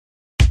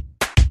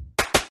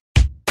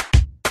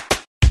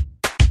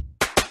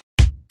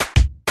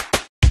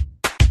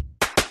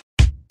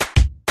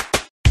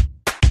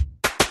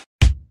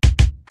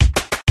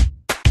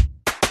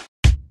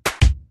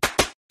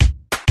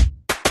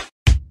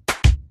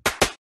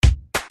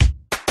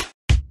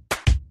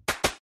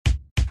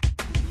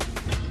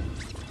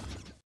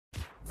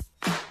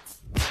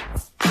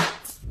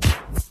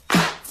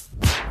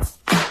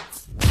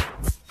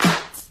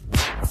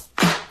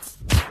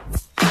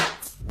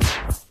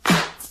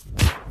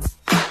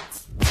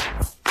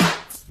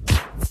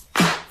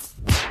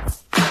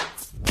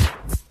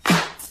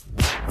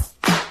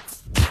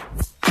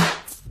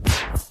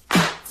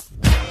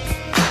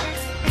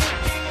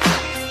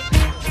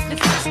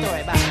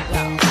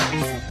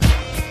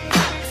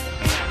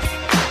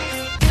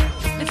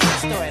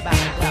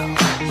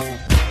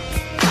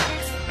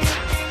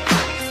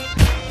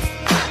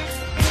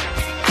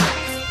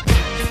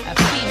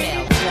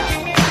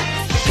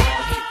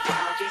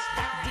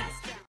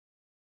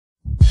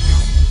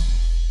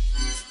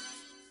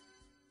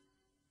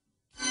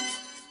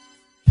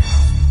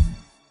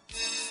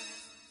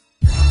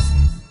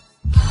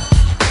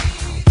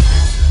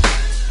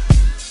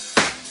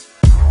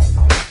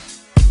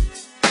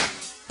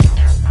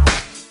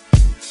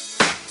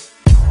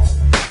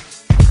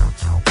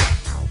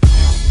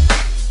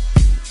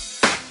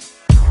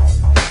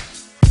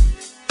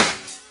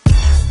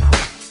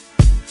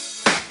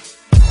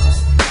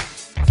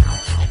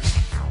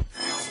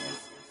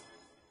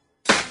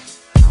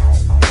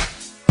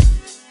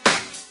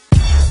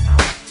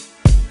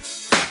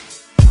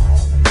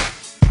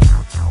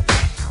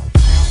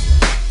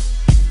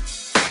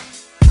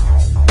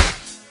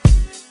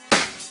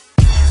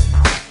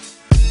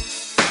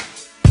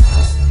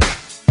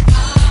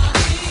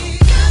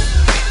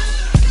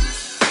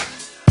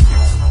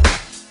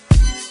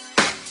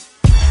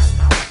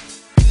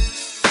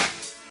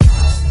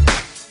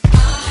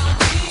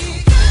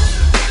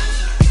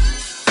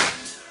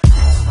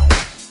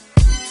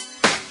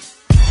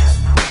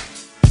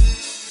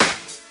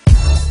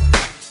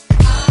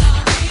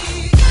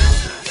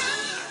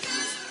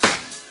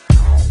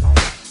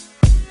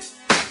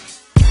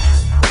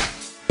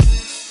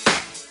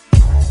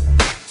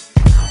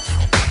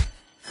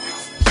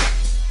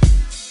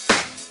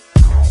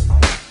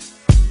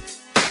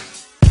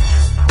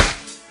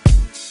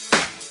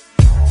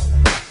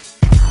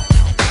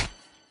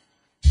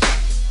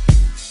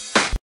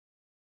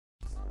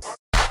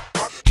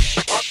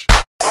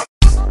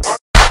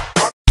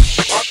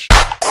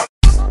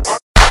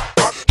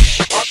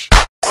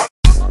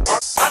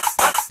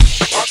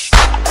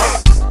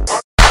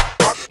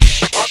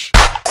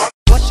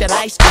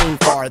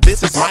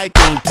my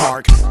theme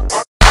park.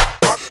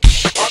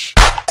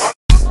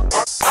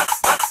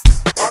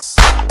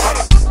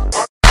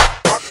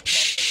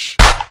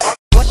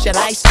 What should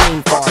I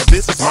scream for?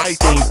 This is my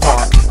theme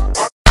park.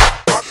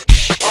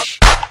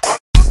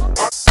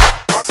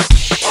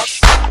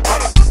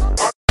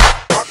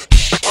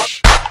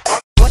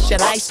 What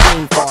should I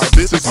scream for?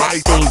 This is my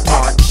theme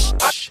park.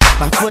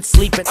 My foot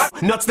sleeping,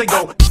 nuts they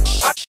go.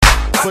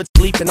 Foot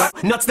sleeping,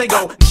 nuts they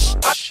go.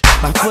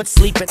 My foot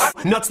sleeping,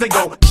 nuts they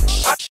go.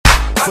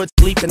 Foot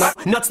sleeping,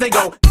 nuts they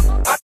go.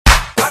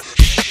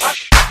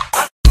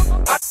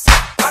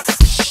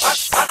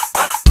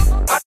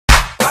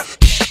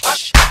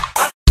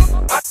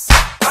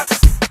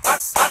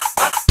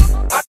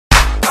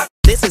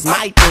 This is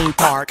my theme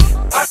park.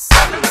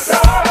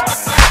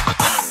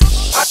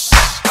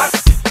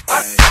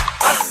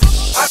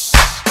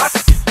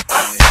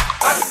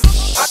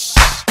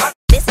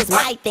 This is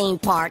my theme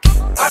park.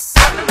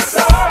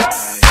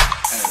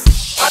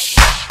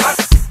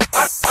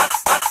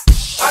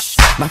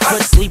 My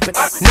foot sleeping,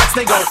 nuts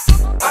they go.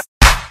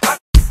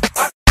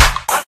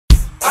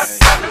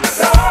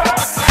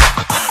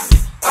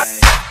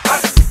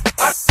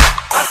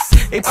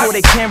 They pull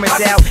their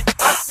cameras out.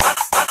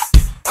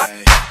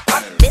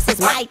 This is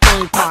my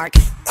theme park.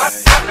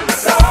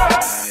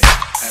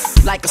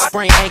 Like a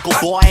sprained ankle,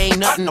 boy, ain't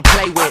nothing to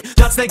play with.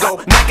 Nuts they go,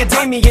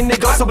 macadamia and they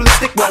go so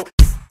ballistic, whoa.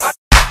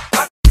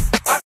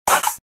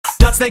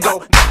 Nuts they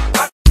go.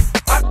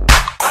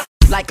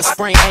 Like a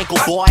sprained ankle,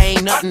 boy,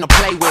 ain't nothing to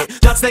play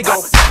with. Nuts they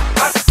go.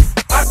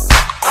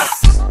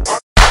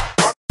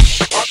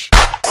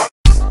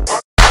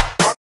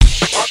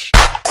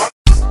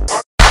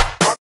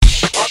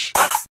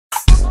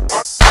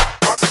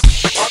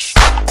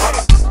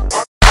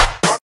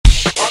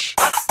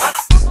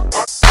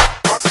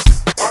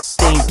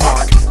 Theme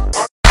park.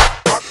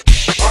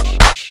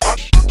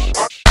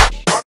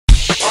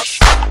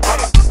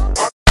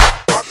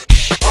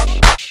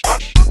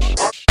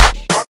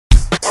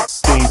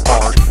 Theme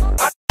park.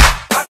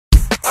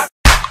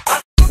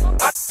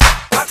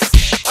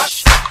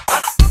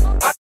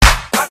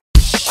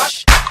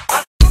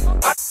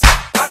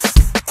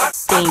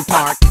 Theme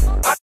park.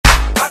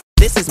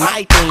 This is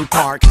my theme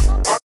park.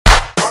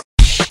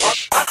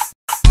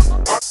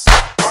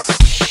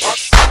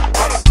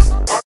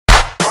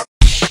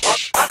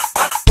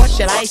 What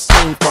should I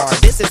scream for?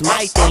 This is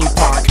my theme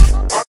park.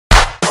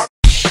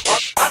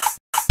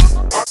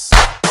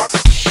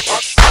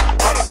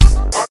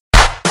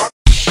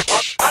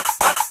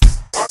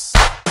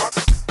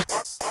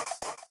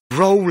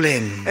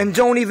 Rolling, and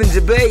don't even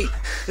debate.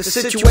 The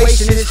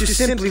situation is to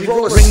simply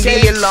roll. Ring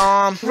the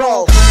alarm,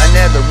 roll.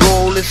 Another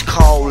roll is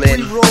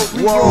calling.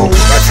 Whoa,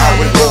 that's how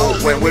we roll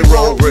when we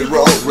roll, we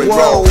roll, we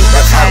roll.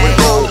 That's how we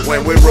roll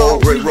when we roll,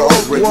 we roll,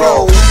 we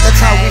roll. That's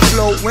how we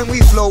flow when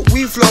we flow,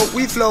 we flow,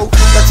 we flow.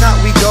 That's how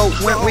we go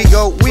when we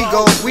go, we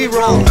go, we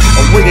roll.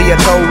 Wiggle your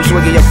toes,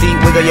 wiggle your feet,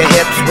 wiggle your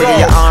hips, wiggle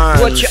your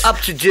arms. What you up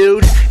to,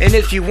 dude? And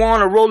if you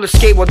wanna roller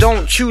skate, well,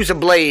 don't choose a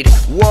blade.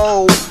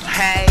 Whoa,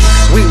 hey.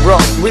 We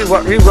rock, we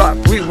rock, we rock,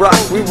 we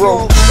rock, we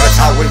roll. That's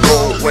how we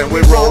roll when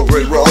we roll,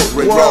 we roll,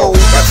 we roll.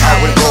 That's how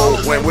we roll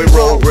when we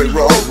roll, we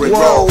roll, we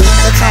roll.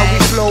 That's how we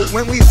flow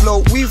when we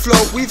flow, we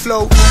flow, we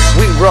flow.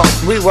 We rock,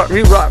 we rock,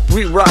 we rock,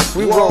 we rock,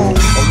 we roll.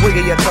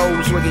 Wiggle your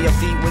toes, wiggle your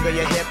feet, wiggle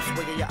your hips,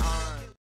 wiggle